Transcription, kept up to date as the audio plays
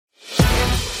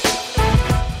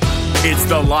It's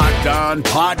the Locked On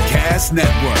Podcast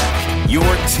Network, your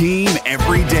team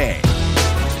every day.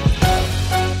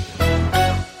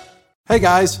 Hey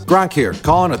guys, Gronk here,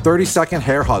 calling a 30-second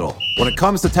hair huddle. When it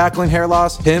comes to tackling hair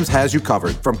loss, Hims has you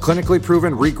covered. From clinically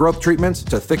proven regrowth treatments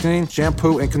to thickening,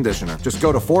 shampoo, and conditioner. Just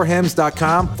go to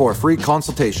 4hims.com for a free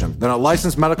consultation. Then a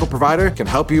licensed medical provider can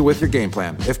help you with your game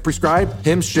plan. If prescribed,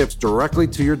 Hims ships directly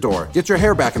to your door. Get your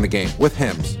hair back in the game with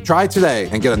Hims. Try today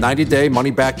and get a 90-day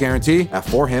money-back guarantee at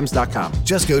 4hims.com.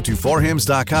 Just go to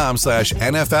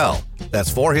 4hims.com/NFL.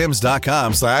 That's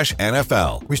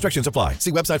 4hims.com/NFL. Restrictions apply.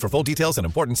 See website for full details and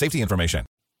important safety information.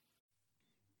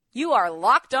 You are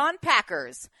Locked On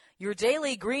Packers, your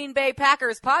daily Green Bay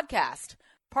Packers podcast,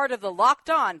 part of the Locked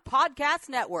On Podcast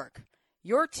Network,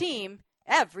 your team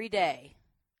every day.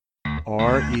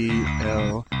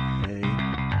 RELAX.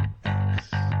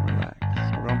 Relax.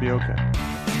 We're going to be okay.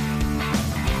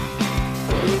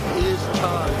 It is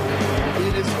time.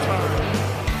 It is time.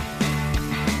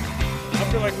 I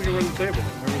feel like we can run the table.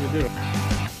 I really do.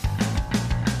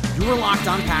 You are Locked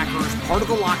On Packers, part of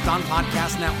the Locked On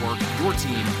Podcast Network, your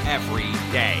team every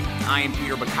day. I am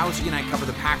Peter Bukowski, and I cover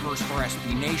the Packers for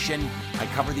SB Nation. I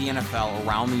cover the NFL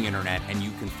around the internet, and you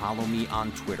can follow me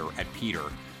on Twitter at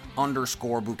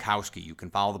Peter_Bukowski. You can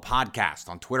follow the podcast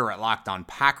on Twitter at Locked On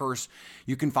Packers.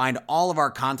 You can find all of our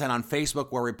content on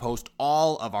Facebook, where we post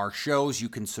all of our shows. You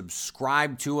can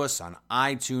subscribe to us on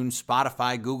iTunes,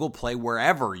 Spotify, Google Play,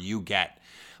 wherever you get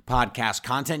podcast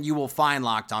content. You will find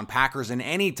Locked On Packers, and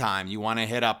anytime you want to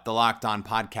hit up the Locked On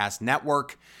Podcast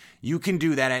Network, you can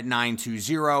do that at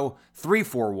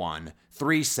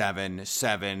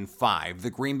 920-341-3775. The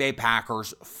Green Bay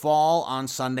Packers fall on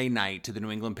Sunday night to the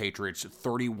New England Patriots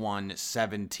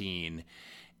 31-17,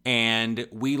 and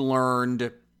we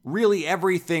learned really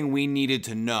everything we needed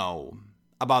to know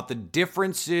about the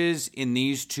differences in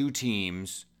these two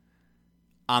teams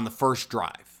on the first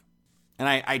drive. And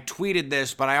I tweeted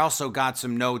this, but I also got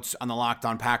some notes on the Locked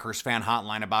On Packers fan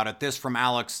hotline about it. This from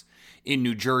Alex in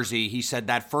New Jersey. He said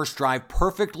that first drive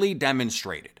perfectly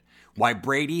demonstrated why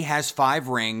Brady has 5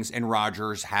 rings and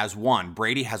Rodgers has 1.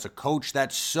 Brady has a coach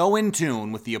that's so in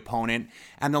tune with the opponent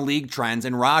and the league trends,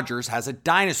 and Rodgers has a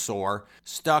dinosaur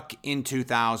stuck in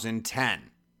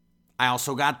 2010. I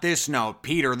also got this note.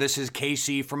 Peter, this is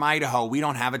KC from Idaho. We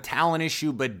don't have a talent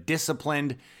issue, but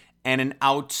disciplined and an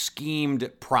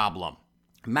out-schemed problem.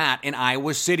 Matt in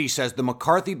Iowa City says the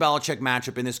McCarthy-Belichick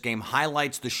matchup in this game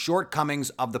highlights the shortcomings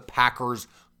of the Packers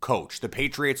coach. The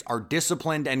Patriots are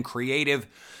disciplined and creative.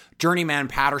 Journeyman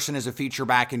Patterson is a feature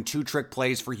back in 2 trick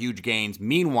plays for huge gains.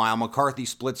 Meanwhile, McCarthy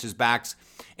splits his backs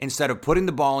instead of putting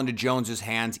the ball into Jones's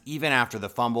hands even after the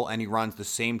fumble, and he runs the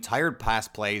same tired pass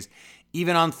plays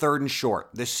even on 3rd and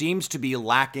short. This seems to be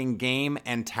lacking game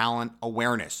and talent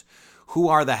awareness. Who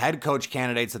are the head coach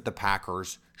candidates that the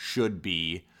Packers should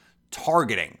be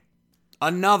targeting?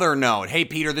 Another note. Hey,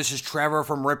 Peter, this is Trevor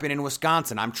from Ripon in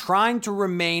Wisconsin. I'm trying to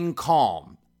remain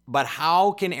calm, but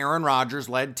how can Aaron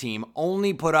Rodgers-led team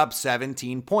only put up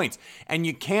 17 points? And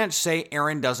you can't say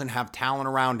Aaron doesn't have talent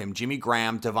around him. Jimmy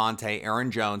Graham, Devontae, Aaron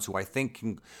Jones, who I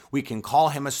think we can call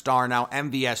him a star now.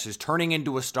 MVS is turning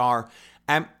into a star.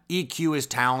 EQ is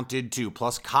talented too.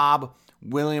 Plus Cobb,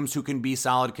 Williams, who can be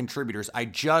solid contributors. I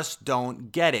just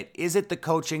don't get it. Is it the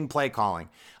coaching, play calling?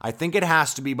 I think it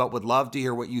has to be, but would love to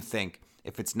hear what you think.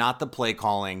 If it's not the play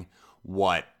calling,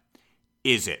 what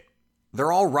is it?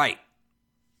 They're all right.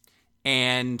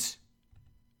 And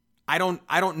I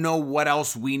don't know what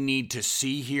else we need to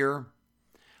see here.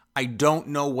 I don't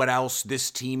know what else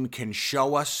this team can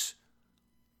show us.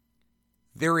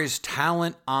 There is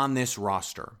talent on this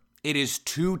roster. It is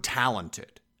too talented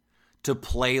to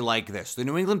play like this. The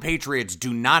New England Patriots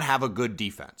do not have a good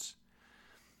defense.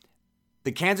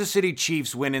 The Kansas City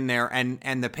Chiefs went in there,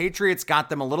 and the Patriots got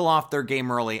them a little off their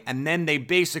game early, and then they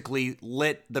basically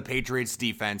lit the Patriots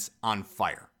defense on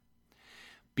fire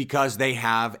because they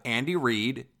have Andy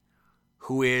Reid,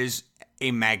 who is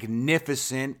a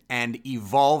magnificent and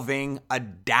evolving,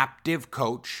 adaptive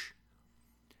coach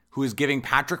who is giving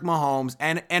Patrick Mahomes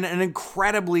and an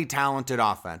incredibly talented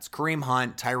offense. Kareem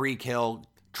Hunt, Tyreek Hill,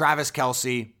 Travis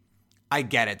Kelce. I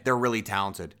get it. They're really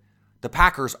talented. The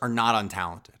Packers are not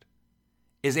untalented.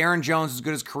 Is Aaron Jones as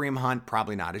good as Kareem Hunt?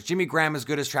 Probably not. Is Jimmy Graham as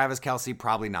good as Travis Kelce?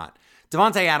 Probably not.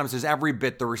 Devontae Adams is every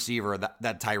bit the receiver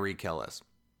that Tyreek Hill is.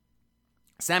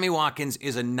 Sammy Watkins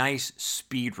is a nice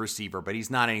speed receiver, but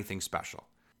he's not anything special.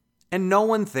 And no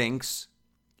one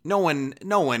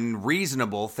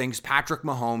reasonable thinks Patrick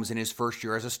Mahomes in his first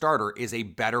year as a starter is a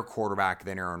better quarterback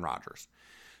than Aaron Rodgers.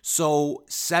 So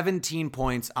 17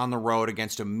 points on the road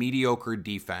against a mediocre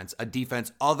defense, a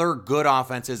defense other good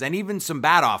offenses and even some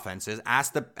bad offenses,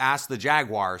 ask the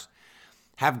Jaguars,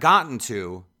 have gotten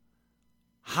to,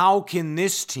 how can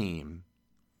this team,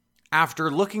 after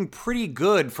looking pretty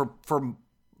good for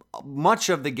much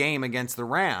of the game against the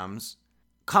Rams,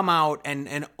 come out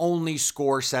and only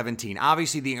score 17?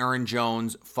 Obviously, the Aaron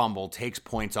Jones fumble takes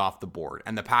points off the board,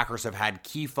 and the Packers have had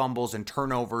key fumbles and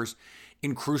turnovers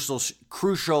in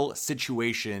crucial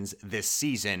situations this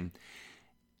season,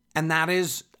 and that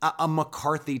is a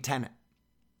McCarthy tenet.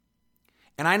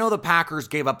 And I know the Packers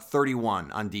gave up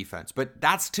 31 on defense, but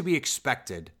that's to be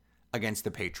expected against the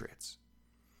Patriots.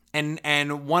 And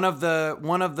one of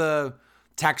the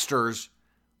texters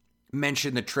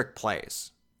mentioned the trick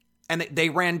plays. And they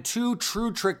ran 2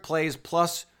 true trick plays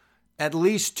plus at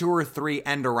least 2 or 3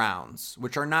 end arounds,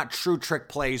 which are not true trick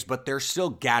plays, but they're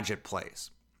still gadget plays.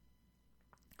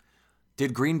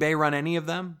 Did Green Bay run any of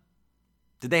them?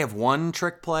 Did they have one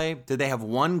trick play? Did they have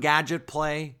one gadget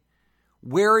play?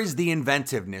 Where is the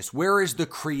inventiveness? Where is the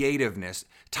creativeness?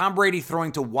 Tom Brady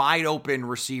throwing to wide open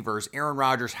receivers. Aaron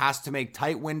Rodgers has to make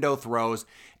tight window throws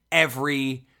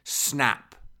every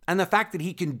snap. And the fact that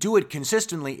he can do it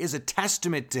consistently is a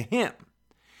testament to him.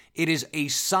 It is a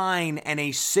sign and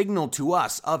a signal to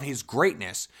us of his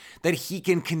greatness that he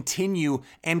can continue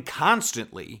and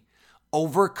constantly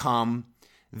overcome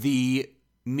the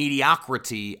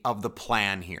mediocrity of the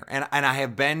plan here. And I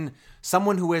have been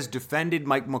someone who has defended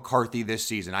Mike McCarthy this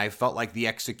season. I have felt like the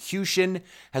execution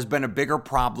has been a bigger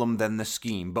problem than the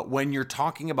scheme. But when you're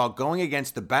talking about going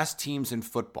against the best teams in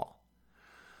football,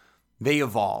 they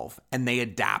evolve and they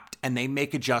adapt and they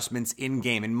make adjustments in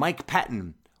game. And Mike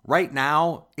Pettin right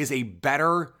now is a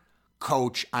better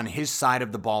coach on his side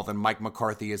of the ball than Mike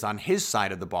McCarthy is on his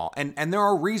side of the ball. And there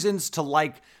are reasons to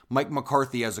like Mike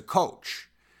McCarthy as a coach,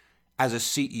 as a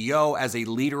CEO, as a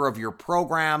leader of your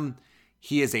program.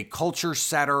 He is a culture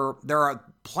setter. There are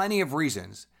plenty of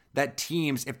reasons that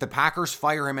teams, if the Packers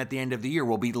fire him at the end of the year,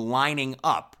 will be lining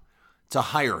up to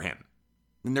hire him.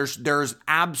 And there's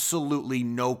absolutely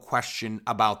no question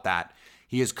about that.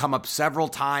 He has come up several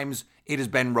times. It has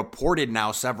been reported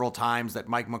now several times that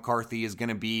Mike McCarthy is going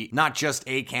to be not just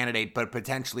a candidate, but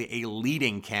potentially a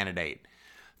leading candidate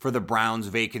for the Browns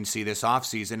vacancy this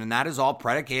offseason. And that is all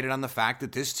predicated on the fact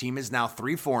that this team is now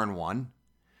 3-4-1.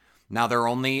 Now they're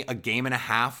only a game and a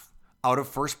half out of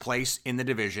first place in the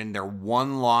division. They're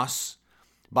one loss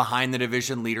behind the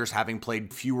division leaders, having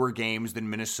played fewer games than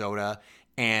Minnesota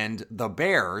and the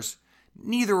Bears,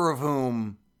 neither of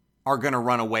whom are going to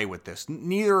run away with this.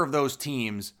 Neither of those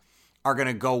teams are going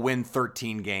to go win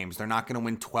 13 games. They're not going to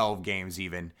win 12 games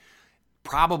even.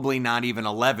 Probably not even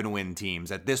 11-win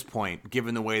teams at this point,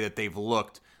 given the way that they've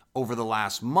looked over the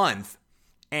last month.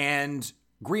 And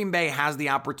Green Bay has the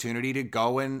opportunity to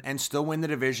go and still win the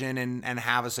division and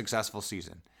have a successful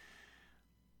season.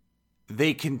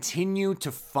 They continue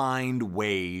to find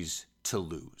ways to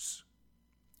lose.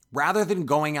 Rather than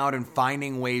going out and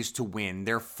finding ways to win,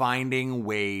 they're finding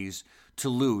ways to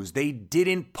lose. They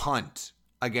didn't punt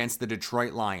against the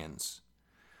Detroit Lions,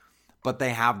 but they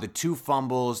have the 2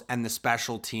 fumbles and the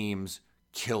special teams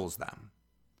kills them.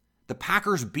 The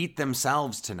Packers beat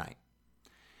themselves tonight.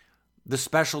 The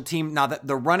special team, now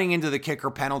the running into the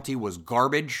kicker penalty was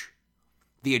garbage.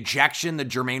 The ejection, the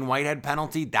Jermaine Whitehead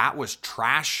penalty, that was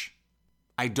trash.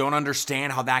 I don't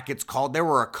understand how that gets called. There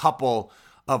were a couple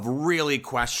of really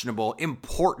questionable,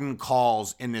 important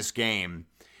calls in this game.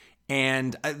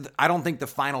 And I don't think the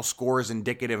final score is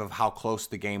indicative of how close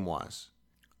the game was.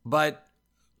 But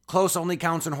close only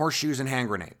counts in horseshoes and hand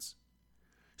grenades.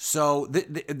 So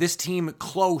this team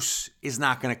close is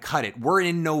not going to cut it. We're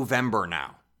in November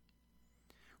now.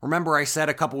 Remember, I said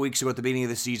a couple weeks ago at the beginning of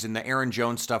the season that Aaron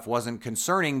Jones stuff wasn't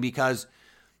concerning because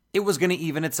it was going to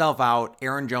even itself out.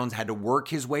 Aaron Jones had to work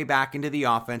his way back into the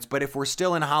offense. But if we're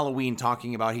still in Halloween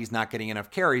talking about he's not getting enough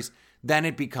carries, then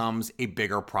it becomes a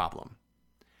bigger problem.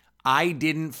 I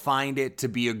didn't find it to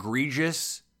be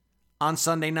egregious on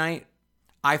Sunday night.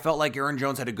 I felt like Aaron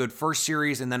Jones had a good first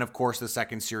series, and then, of course, the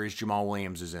second series, Jamal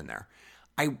Williams is in there.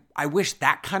 I wish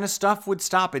that kind of stuff would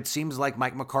stop. It seems like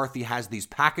Mike McCarthy has these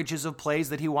packages of plays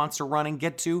that he wants to run and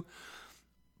get to,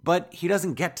 but he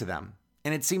doesn't get to them.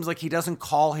 And it seems like he doesn't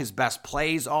call his best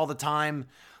plays all the time.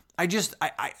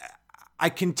 I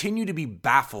continue to be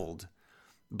baffled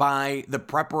by the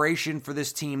preparation for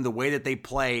this team, the way that they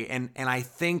play, and I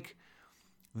think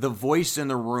the voice in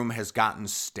the room has gotten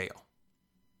stale.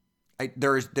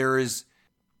 There is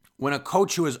when a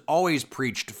coach who has always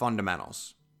preached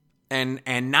fundamentals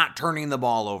and not turning the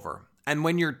ball over, and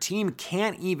when your team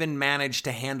can't even manage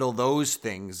to handle those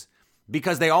things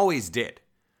because they always did.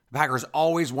 The Packers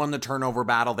always won the turnover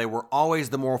battle. They were always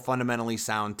the more fundamentally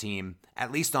sound team,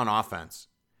 at least on offense.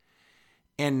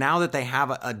 And now that they have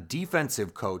a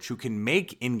defensive coach who can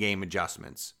make in-game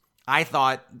adjustments, I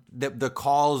thought that the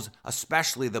calls,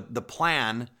 especially the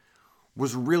plan,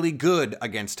 was really good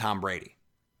against Tom Brady.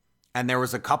 And there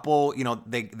was a couple,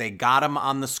 they got him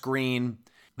on the screen.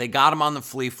 They got him on the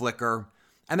flea flicker.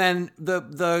 And then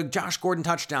the Josh Gordon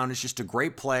touchdown is just a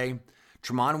great play.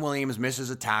 Tramon Williams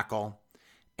misses a tackle,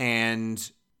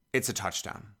 and it's a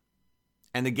touchdown.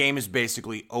 And the game is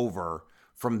basically over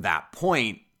from that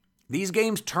point. These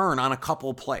games turn on a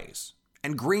couple plays,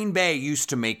 and Green Bay used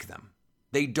to make them.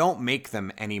 They don't make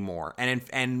them anymore.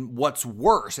 And what's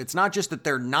worse, it's not just that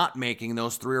they're not making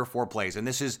those 3 or 4 plays, and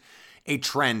this is a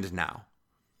trend now.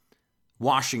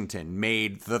 Washington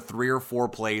made the 3 or 4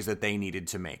 plays that they needed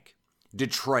to make.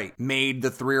 Detroit made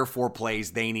the 3 or 4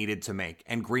 plays they needed to make.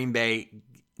 And Green Bay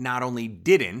not only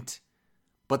didn't,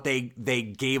 but they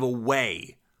gave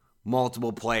away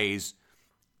multiple plays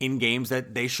in games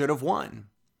that they should have won.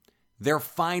 They're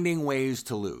finding ways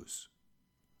to lose.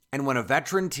 And when a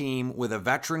veteran team with a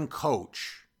veteran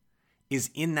coach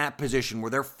is in that position where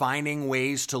they're finding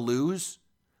ways to lose,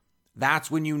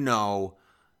 that's when you know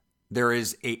there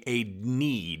is a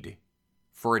need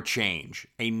for a change,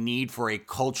 a need for a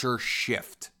culture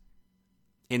shift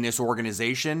in this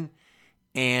organization.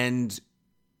 And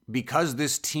because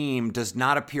this team does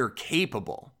not appear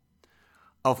capable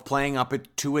of playing up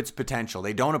to its potential,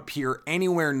 they don't appear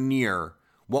anywhere near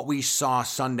what we saw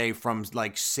Sunday from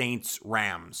like Saints,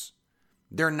 Rams.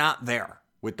 They're not there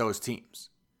with those teams.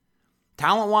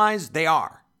 Talent-wise, they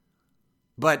are.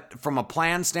 But from a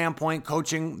plan standpoint,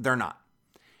 coaching, they're not.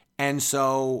 And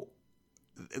so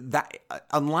that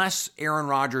unless Aaron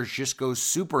Rodgers just goes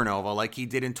supernova like he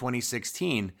did in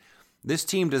 2016, this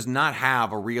team does not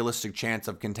have a realistic chance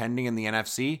of contending in the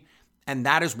NFC. And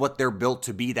that is what they're built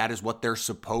to be. That is what they're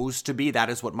supposed to be. That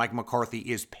is what Mike McCarthy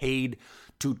is paid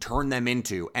to turn them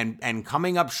into. And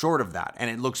coming up short of that, and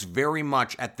it looks very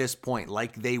much at this point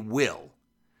like they will,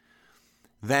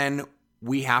 then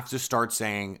we have to start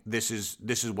saying this is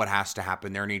what has to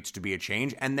happen. There needs to be a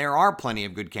change. And there are plenty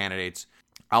of good candidates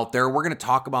out there. We're going to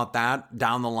talk about that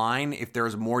down the line. If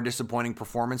there's more disappointing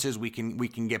performances, we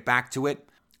can get back to it.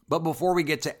 But before we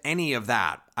get to any of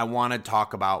that, I want to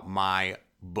talk about my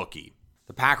bookie.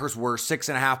 The Packers were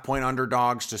 6.5-point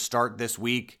underdogs to start this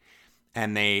week,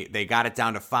 and they got it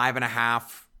down to 5.5.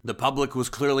 The public was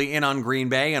clearly in on Green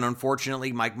Bay, and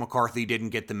unfortunately, Mike McCarthy didn't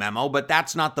get the memo, but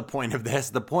that's not the point of this.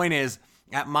 The point is,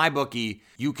 at my bookie,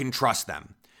 you can trust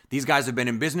them. These guys have been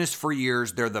in business for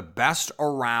years. They're the best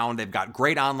around. They've got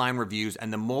great online reviews,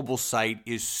 and the mobile site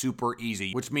is super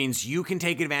easy, which means you can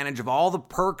take advantage of all the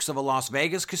perks of a Las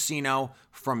Vegas casino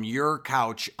from your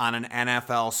couch on an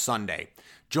NFL Sunday.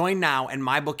 Join now, and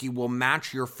MyBookie will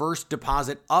match your first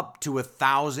deposit up to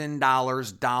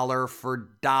 $1,000 dollar for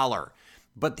dollar.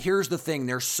 But here's the thing.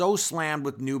 They're so slammed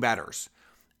with new bettors,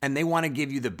 and they want to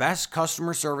give you the best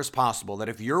customer service possible, that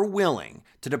if you're willing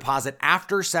to deposit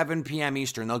after 7 p.m.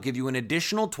 Eastern, they'll give you an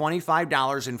additional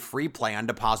 $25 in free play on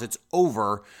deposits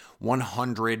over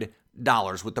 $100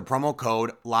 with the promo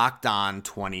code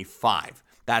LOCKEDON25.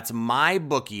 That's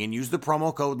MyBookie, and use the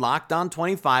promo code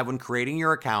LOCKEDON25 when creating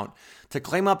your account to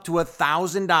claim up to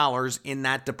 $1,000 in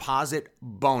that deposit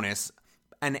bonus.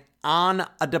 And on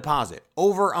a deposit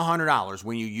over $100,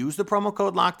 when you use the promo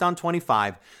code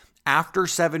LOCKEDON25, after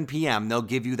 7 p.m., they'll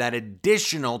give you that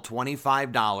additional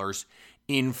 $25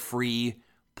 in free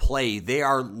play. They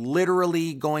are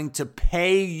literally going to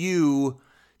pay you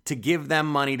to give them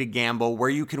money to gamble, where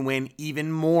you can win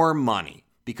even more money.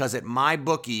 Because at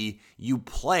MyBookie, you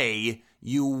play,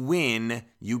 you win,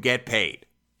 you get paid.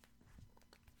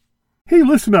 Hey,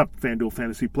 listen up, FanDuel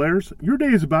fantasy players. Your day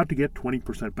is about to get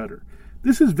 20% better.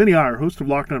 This is Vinny Iyer, host of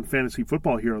Locked On Fantasy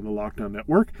Football here on the Locked On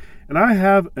Network, and I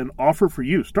have an offer for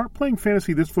you. Start playing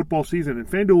fantasy this football season, and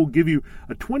FanDuel will give you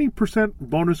a 20%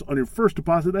 bonus on your first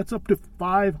deposit. That's up to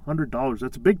 $500.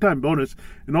 That's a big-time bonus,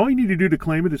 and all you need to do to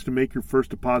claim it is to make your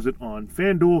first deposit on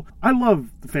FanDuel. I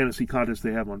love the fantasy contests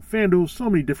they have on FanDuel. So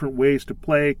many different ways to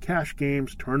play, cash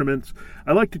games, tournaments.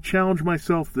 I like to challenge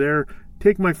myself there.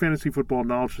 Take my fantasy football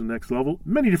knowledge to the next level.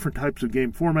 Many different types of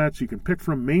game formats you can pick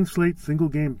from: main slate, single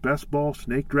game, best ball,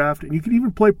 snake draft, and you can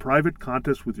even play private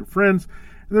contests with your friends.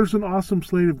 And there's an awesome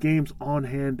slate of games on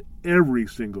hand every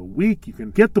single week. You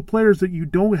can get the players that you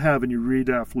don't have in your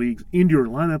redraft leagues into your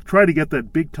lineup. Try to get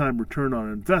that big-time return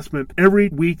on investment. Every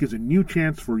week is a new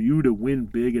chance for you to win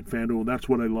big at FanDuel, and that's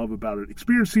what I love about it.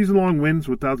 Experience season-long wins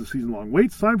without the season-long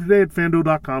waits. Sign up today at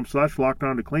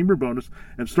FanDuel.com/LockedOn to claim your bonus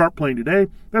and start playing today.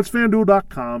 That's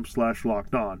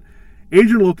FanDuel.com/LockedOn.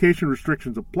 Age and location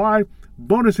restrictions apply.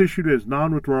 Bonus issued as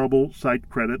non-withdrawable site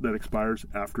credit that expires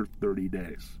after 30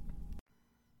 days.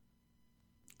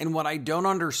 And what I don't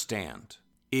understand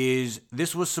is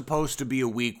this was supposed to be a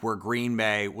week where Green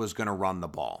Bay was going to run the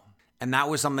ball. And that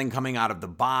was something coming out of the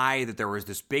bye, that there was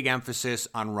this big emphasis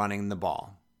on running the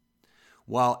ball.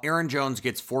 Well, Aaron Jones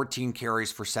gets 14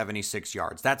 carries for 76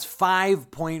 yards. That's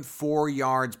 5.4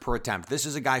 yards per attempt. This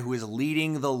is a guy who is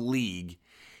leading the league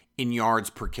in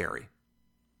yards per carry.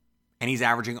 And he's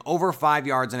averaging over 5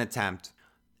 yards an attempt.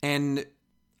 And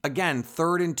again,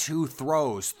 3rd and 2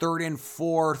 throws, 3rd and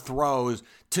 4 throws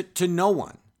to no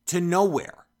one, to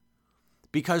nowhere.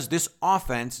 Because this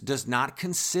offense does not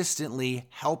consistently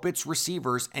help its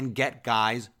receivers and get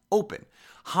guys open.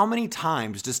 How many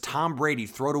times does Tom Brady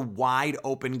throw to wide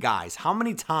open guys? How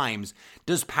many times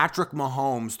does Patrick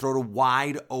Mahomes throw to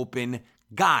wide open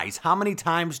guys? How many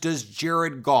times does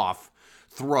Jared Goff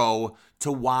throw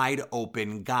to wide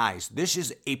open guys? This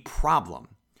is a problem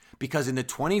because in the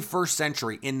 21st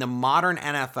century, in the modern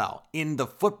NFL, in the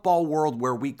football world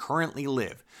where we currently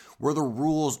live, where the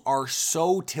rules are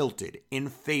so tilted in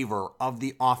favor of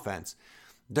the offense,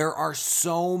 there are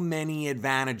so many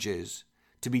advantages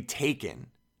to be taken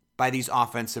by these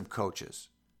offensive coaches.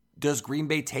 Does Green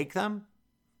Bay take them?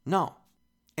 No.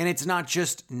 And it's not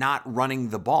just not running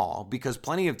the ball, because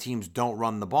plenty of teams don't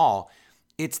run the ball.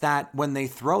 It's that when they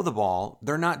throw the ball,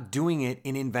 they're not doing it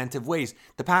in inventive ways.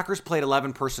 The Packers played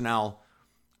 11 personnel.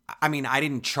 I mean, I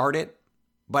didn't chart it,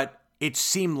 but it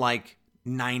seemed like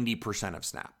 90% of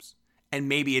snaps. And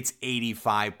maybe it's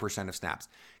 85% of snaps.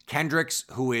 Kendricks,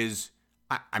 who is,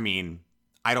 I'm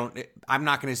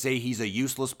not going to say he's a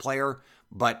useless player,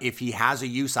 but if he has a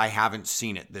use, I haven't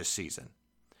seen it this season.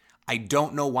 I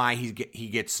don't know why he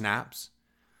gets snaps.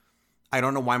 I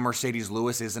don't know why Mercedes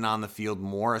Lewis isn't on the field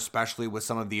more, especially with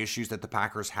some of the issues that the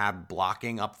Packers have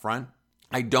blocking up front.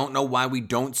 I don't know why we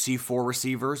don't see 4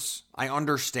 receivers. I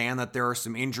understand that there are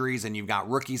some injuries and you've got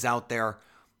rookies out there,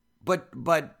 but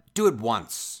do it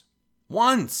once.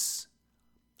 Once.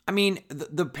 I mean,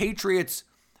 the Patriots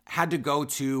had to go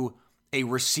to a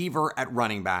receiver at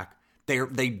running back.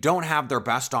 They don't have their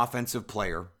best offensive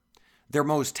player. Their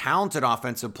most talented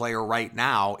offensive player right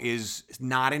now is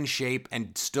not in shape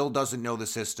and still doesn't know the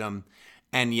system.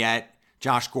 And yet,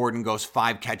 Josh Gordon goes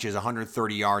 5 catches,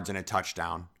 130 yards, and a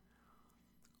touchdown.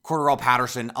 Cordarrelle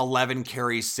Patterson, 11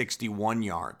 carries, 61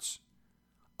 yards.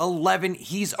 11,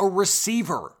 he's a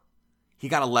receiver. He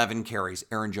got 11 carries.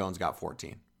 Aaron Jones got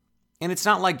 14. And it's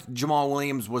not like Jamal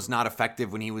Williams was not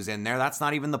effective when he was in there. That's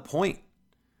not even the point.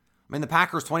 I mean, the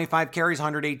Packers, 25 carries,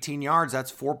 118 yards.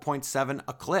 That's 4.7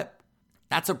 a clip.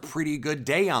 That's a pretty good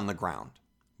day on the ground.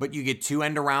 But you get 2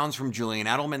 end-arounds from Julian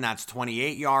Edelman. That's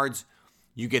 28 yards.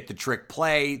 You get the trick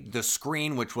play, the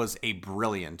screen, which was a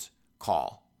brilliant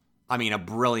call. I mean, a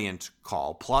brilliant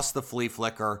call. Plus the flea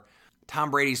flicker.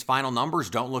 Tom Brady's final numbers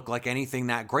don't look like anything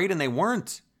that great, and they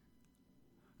weren't.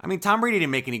 I mean, Tom Brady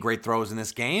didn't make any great throws in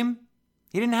this game.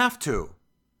 He didn't have to.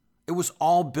 It was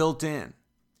all built in.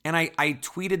 And I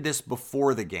tweeted this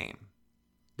before the game.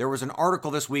 There was an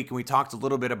article this week, and we talked a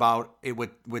little bit about it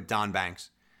with Don Banks.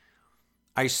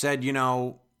 I said,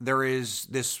 there is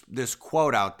this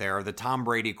quote out there, the Tom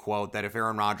Brady quote, that if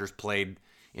Aaron Rodgers played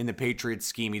in the Patriots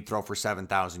scheme, he'd throw for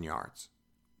 7,000 yards.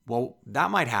 Well,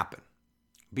 that might happen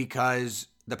because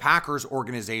the Packers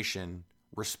organization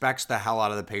respects the hell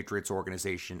out of the Patriots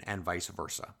organization and vice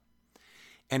versa.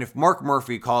 And if Mark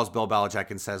Murphy calls Bill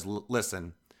Belichick and says,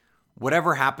 listen,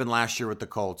 whatever happened last year with the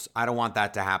Colts, I don't want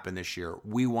that to happen this year.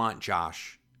 We want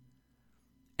Josh,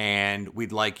 and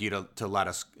we'd like you to let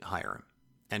us hire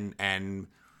him. And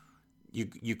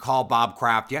you call Bob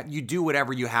Kraft. Yeah, you do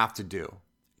whatever you have to do.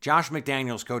 Josh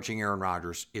McDaniels coaching Aaron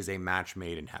Rodgers is a match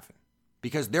made in heaven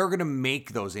because they're going to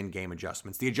make those in-game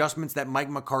adjustments, the adjustments that Mike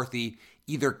McCarthy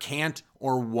either can't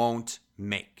or won't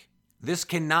make. This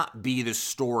cannot be the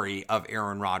story of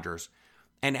Aaron Rodgers.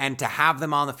 And to have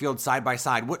them on the field side by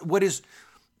side, what is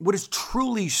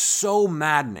truly so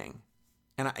maddening,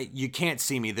 and you can't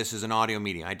see me, this is an audio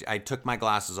medium. I took my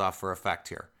glasses off for effect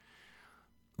here.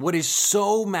 What is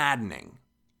so maddening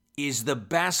is the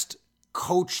best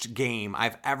coached game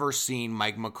I've ever seen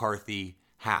Mike McCarthy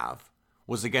have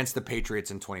was against the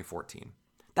Patriots in 2014.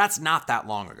 That's not that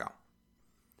long ago.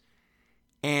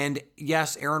 And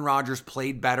yes, Aaron Rodgers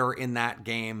played better in that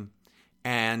game.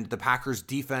 And the Packers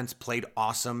defense played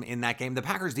awesome in that game. The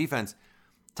Packers defense,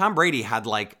 Tom Brady had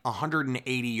like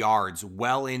 180 yards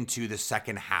well into the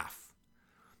second half.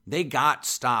 They got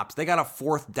stops. They got a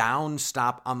 4th down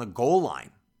stop on the goal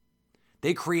line.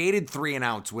 They created 3 and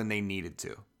outs when they needed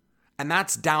to. And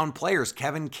that's down players.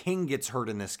 Kevin King gets hurt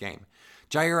in this game.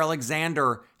 Jair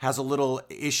Alexander has a little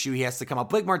issue. He has to come up.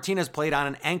 Blake Martinez played on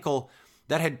an ankle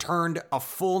that had turned a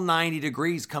full 90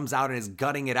 degrees, comes out and is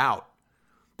gutting it out.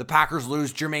 The Packers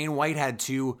lose Jermaine Whitehead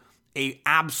to a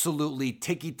absolutely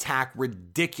ticky-tack,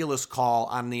 ridiculous call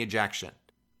on the ejection.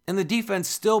 And the defense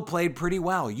still played pretty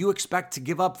well. You expect to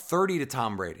give up 30 to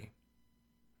Tom Brady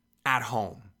at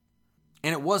home.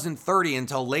 And it wasn't 30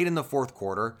 until late in the fourth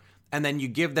quarter, and then you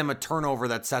give them a turnover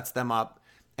that sets them up,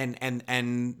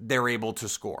 and they're able to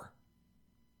score.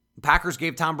 The Packers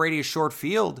gave Tom Brady a short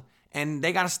field, and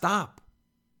they got to stop.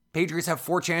 Patriots have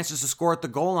 4 chances to score at the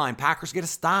goal line. Packers get a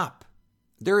stop.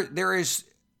 There is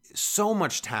so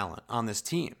much talent on this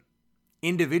team,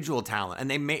 individual talent,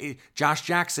 and Josh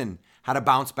Jackson had a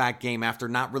bounce back game after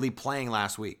not really playing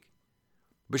last week.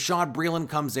 Bashaud Breeland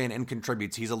comes in and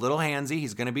contributes. He's a little handsy.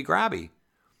 He's going to be grabby.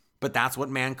 But that's what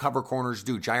man cover corners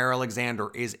do. Jair Alexander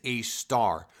is a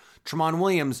star. Tramon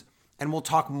Williams, and we'll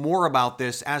talk more about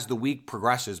this as the week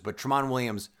progresses, but Tramon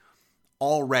Williams,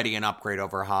 already an upgrade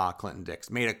over Clinton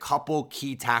Dix. Made a couple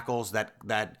key tackles that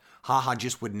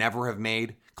just would never have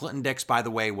made. Clinton Dix, by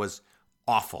the way, was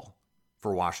awful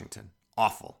for Washington.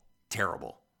 Awful.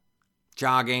 Terrible.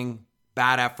 Jogging,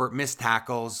 bad effort, missed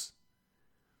tackles.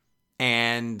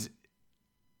 And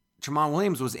Tramon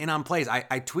Williams was in on plays.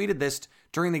 I tweeted this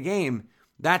during the game.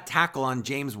 That tackle on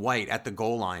James White at the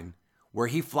goal line where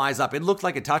he flies up. It looked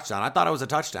like a touchdown. I thought it was a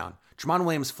touchdown. Tramon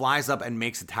Williams flies up and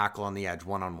makes a tackle on the edge,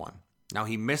 one-on-one. Now,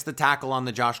 he missed the tackle on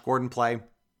the Josh Gordon play.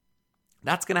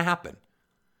 That's going to happen.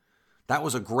 That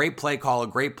was a great play call, a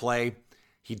great play.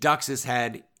 He ducks his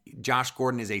head. Josh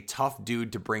Gordon is a tough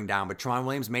dude to bring down, but Tramon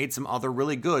Williams made some other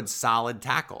really good, solid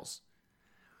tackles.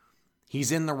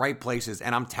 He's in the right places,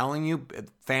 and I'm telling you,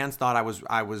 fans thought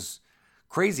I was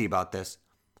crazy about this.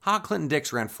 Clinton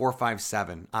Dix ran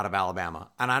 4.57 out of Alabama,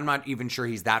 and I'm not even sure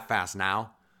he's that fast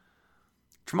now.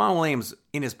 Tramon Williams,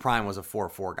 in his prime, was a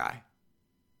 4.4 guy.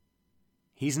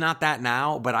 He's not that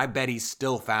now, but I bet he's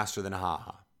still faster than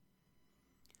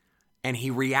And he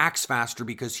reacts faster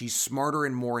because he's smarter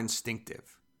and more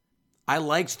instinctive. I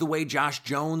liked the way Josh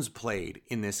Jones played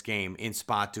in this game in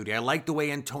spot duty. I liked the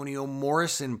way Antonio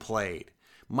Morrison played.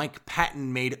 Mike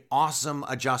Patton made awesome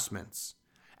adjustments.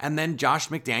 And then Josh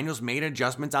McDaniels made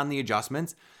adjustments on the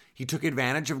adjustments. He took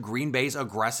advantage of Green Bay's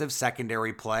aggressive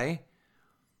secondary play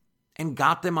and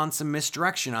got them on some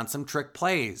misdirection, on some trick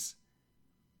plays.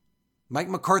 Mike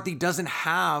McCarthy doesn't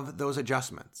have those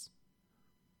adjustments.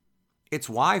 It's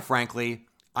why, frankly,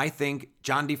 I think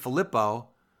John DeFilippo,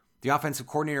 the offensive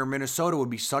coordinator of Minnesota, would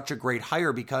be such a great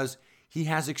hire because he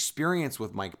has experience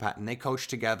with Mike Patton. They coached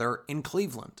together in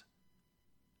Cleveland.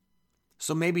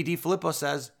 So maybe DeFilippo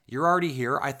says, you're already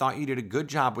here. I thought you did a good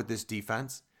job with this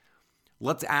defense.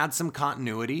 Let's add some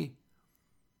continuity.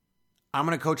 I'm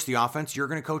going to coach the offense. You're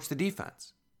going to coach the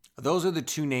defense. Those are the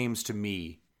two names to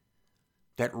me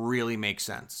that really make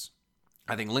sense.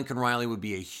 I think Lincoln Riley would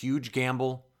be a huge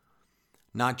gamble,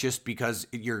 not just because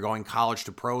you're going college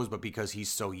to pros, but because he's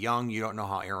so young. You don't know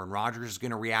how Aaron Rodgers is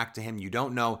going to react to him. You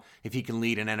don't know if he can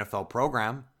lead an NFL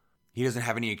program. He doesn't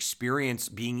have any experience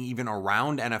being even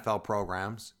around NFL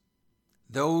programs.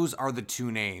 Those are the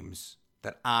two names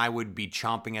that I would be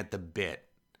chomping at the bit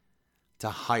to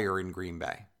hire in Green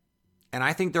Bay. And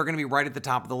I think they're going to be right at the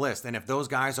top of the list. And if those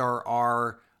guys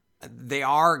are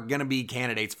going to be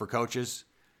candidates for coaches.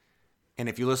 And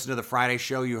if you listen to the Friday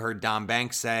show, you heard Don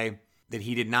Banks say that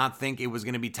he did not think it was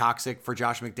going to be toxic for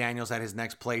Josh McDaniels at his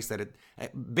next place.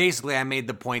 Basically, I made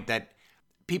the point that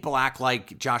people act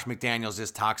like Josh McDaniels is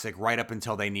toxic right up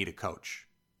until they need a coach.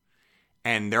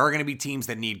 And there are going to be teams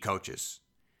that need coaches.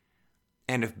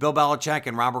 And if Bill Belichick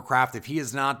and Robert Kraft, if he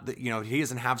is not, he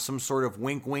doesn't have some sort of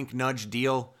wink, wink, nudge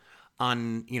deal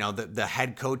on, the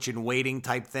head coach in waiting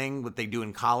type thing, what they do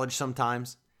in college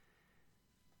sometimes.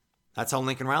 That's how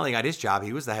Lincoln Riley got his job.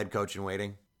 He was the head coach in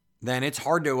waiting. Then it's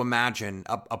hard to imagine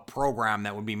a program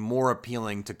that would be more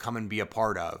appealing to come and be a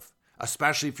part of,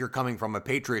 especially if you're coming from a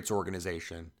Patriots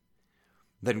organization,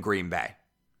 than Green Bay.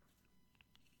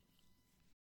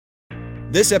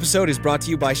 This episode is brought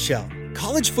to you by Shell.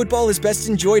 College football is best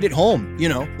enjoyed at home. You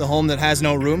know, the home that has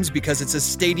no rooms because it's a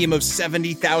stadium of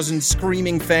 70,000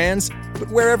 screaming fans. But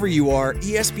wherever you are,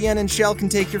 ESPN and Shell can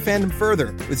take your fandom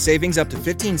further with savings up to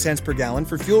 15 cents per gallon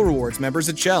for fuel rewards members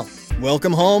at Shell.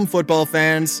 Welcome home, football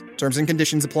fans. Terms and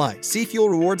conditions apply. See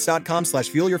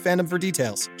fuelrewards.com/fuelyourfandom for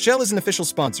details. Shell is an official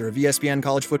sponsor of ESPN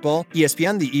College Football.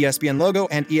 ESPN, the ESPN logo,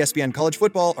 and ESPN College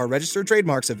Football are registered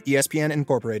trademarks of ESPN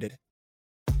Incorporated.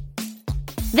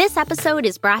 This episode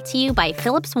is brought to you by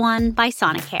Philips One by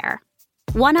Sonicare.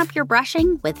 One up your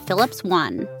brushing with Philips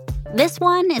One. This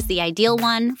one is the ideal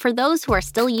one for those who are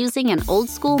still using an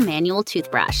old-school manual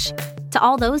toothbrush. To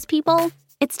all those people,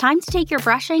 it's time to take your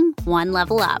brushing one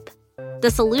level up. The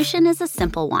solution is a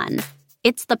simple one.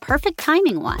 It's the perfect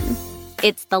timing one.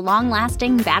 It's the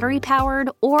long-lasting battery-powered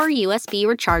or USB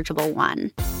rechargeable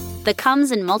one. that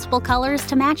comes in multiple colors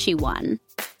to match you one.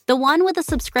 The one with a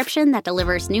subscription that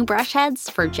delivers new brush heads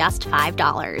for just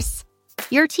 $5.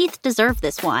 Your teeth deserve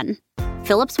this one.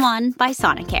 Philips One by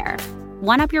Sonicare.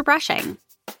 One up your brushing.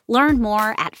 Learn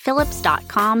more at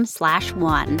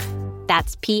philips.com/one.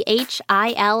 That's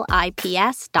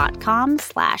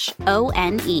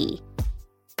philips.com/ONE.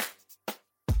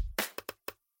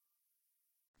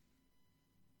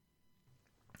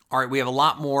 All right, we have a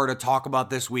lot more to talk about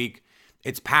this week.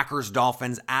 It's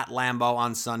Packers-Dolphins at Lambeau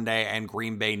on Sunday, and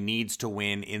Green Bay needs to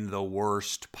win in the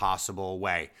worst possible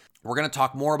way. We're going to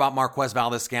talk more about Marquez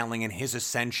Valdes-Scantling and his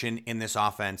ascension in this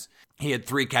offense. He had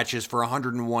 3 catches for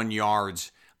 101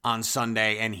 yards on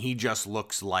Sunday, and he just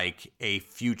looks like a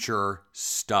future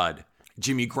stud.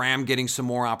 Jimmy Graham getting some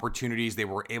more opportunities. They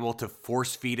were able to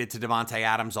force feed it to Davante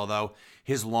Adams, although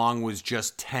his long was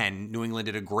just 10. New England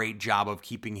did a great job of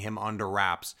keeping him under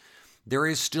wraps. There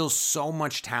is still so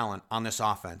much talent on this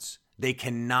offense. They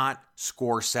cannot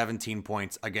score 17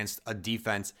 points against a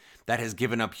defense that has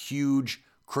given up huge,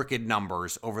 crooked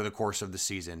numbers over the course of the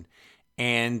season.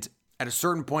 And at a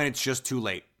certain point, it's just too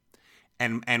late.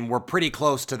 And we're pretty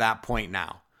close to that point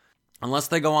now. Unless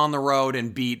they go on the road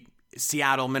and beat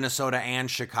Seattle, Minnesota, and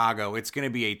Chicago, it's going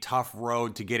to be a tough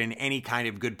road to get in any kind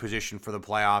of good position for the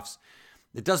playoffs.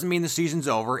 It doesn't mean the season's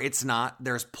over. It's not.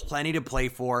 There's plenty to play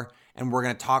for, and we're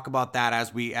going to talk about that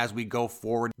as we go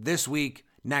forward this week,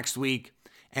 next week,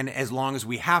 and as long as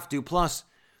we have to. Plus,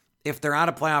 if they're out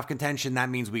of playoff contention, that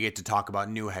means we get to talk about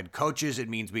new head coaches. It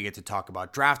means we get to talk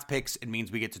about draft picks. It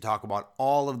means we get to talk about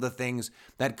all of the things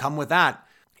that come with that.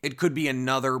 It could be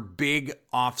another big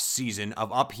off-season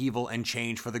of upheaval and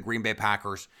change for the Green Bay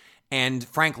Packers. And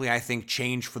frankly, I think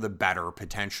change for the better,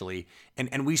 potentially.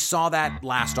 And we saw that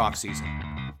last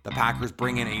offseason. The Packers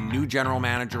bring in a new general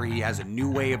manager. He has a new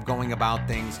way of going about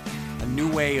things, a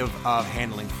new way of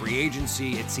handling free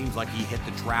agency. It seems like he hit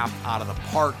the draft out of the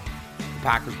park. The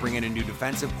Packers bring in a new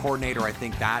defensive coordinator. I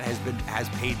think that has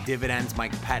paid dividends.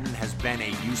 Mike Pettin has been a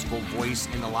useful voice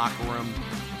in the locker room.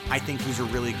 I think he's a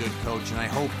really good coach, and I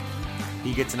hope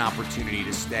he gets an opportunity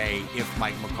to stay if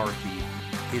Mike McCarthy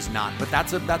is not. But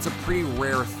that's a pretty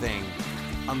rare thing,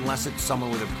 unless it's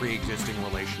someone with a pre-existing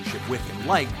relationship with him,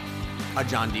 like a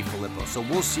John DeFilippo. So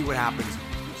we'll see what happens.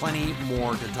 Plenty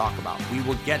more to talk about. We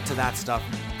will get to that stuff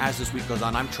as this week goes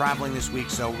on. I'm traveling this week,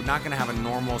 so we're not going to have a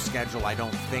normal schedule, I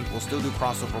don't think. We'll still do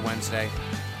Crossover Wednesday,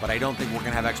 but I don't think we're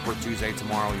going to have Expert Tuesday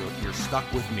tomorrow. You're stuck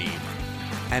with me.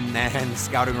 And then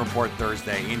Scouting Report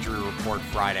Thursday, Injury Report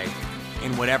Friday,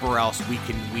 and whatever else we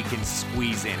can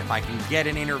squeeze in. If I can get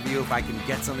an interview, if I can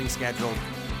get something scheduled,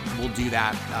 we'll do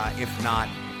that. If not,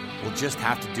 we'll just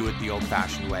have to do it the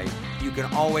old-fashioned way. You can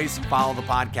always follow the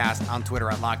podcast on Twitter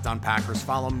at Locked On Packers.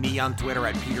 Follow me on Twitter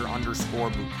at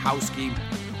Peter_Bukowski.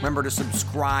 Remember to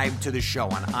subscribe to the show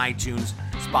on iTunes,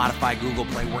 Spotify, Google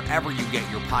Play, wherever you get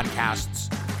your podcasts.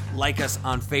 Like us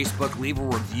on Facebook. Leave a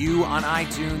review on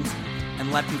iTunes and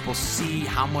let people see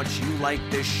how much you like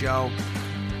this show.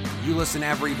 You listen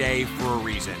every day for a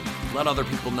reason. Let other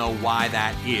people know why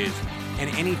that is. And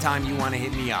anytime you want to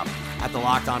hit me up at the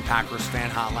Locked On Packers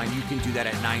fan hotline, you can do that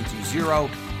at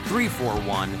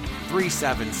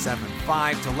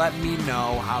 920-341-3775 to let me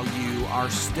know how you are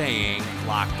staying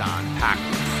locked on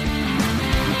Packers.